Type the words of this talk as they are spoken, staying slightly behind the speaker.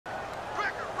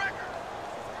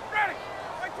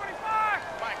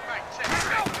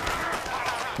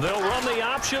They'll run the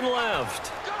option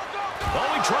left.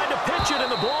 Oh, he tried to pitch it,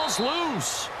 and the ball's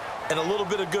loose. And a little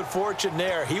bit of good fortune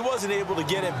there. He wasn't able to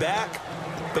get it back,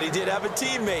 but he did have a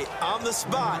teammate on the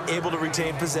spot able to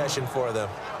retain possession for them.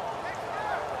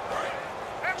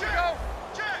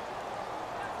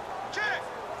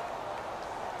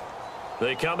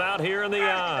 They come out here in the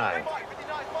I.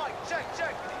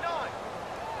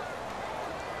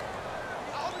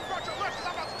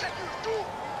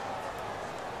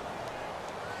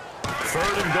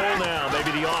 Third and goal now.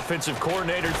 Maybe the offensive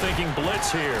coordinator thinking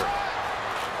blitz here.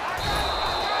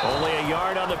 Only a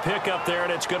yard on the pickup there,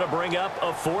 and it's going to bring up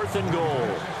a 4th and goal.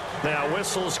 Now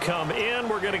whistles come in.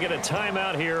 We're going to get a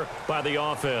timeout here by the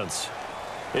offense.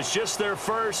 It's just their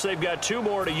first. They've got 2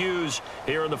 more to use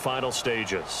here in the final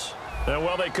stages. And,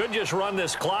 well, they could just run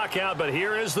this clock out, but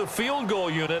here is the field goal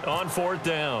unit on 4th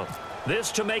down.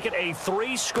 This to make it a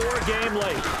 3-score game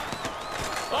late.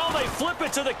 Oh, they flip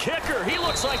it to the kicker. He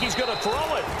looks like he's going to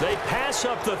throw it. They pass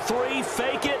up the 3,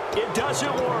 fake it. It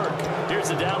doesn't work. Here's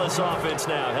the Dallas offense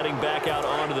now heading back out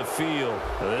onto the field.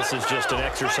 This is just an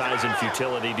exercise in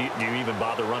futility. Do you even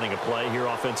bother running a play here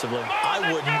offensively? I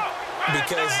wouldn't,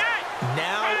 because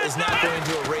now is not going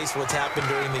to erase what's happened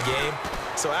during the game.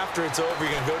 So after it's over,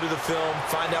 you're going to go to the film,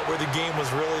 find out where the game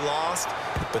was really lost.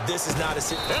 But this is not a...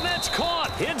 And that's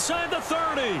caught inside the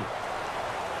 30.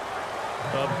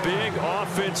 A big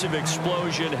offensive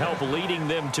explosion helped leading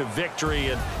them to victory.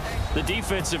 And the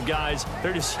defensive guys,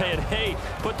 they're just saying, hey,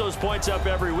 put those points up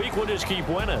every week. We'll just keep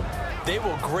winning. They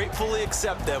will gratefully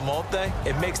accept them, won't they?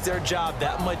 It makes their job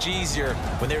that much easier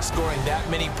when they're scoring that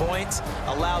many points.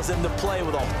 Allows them to play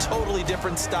with a totally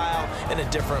different style and a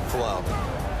different flow.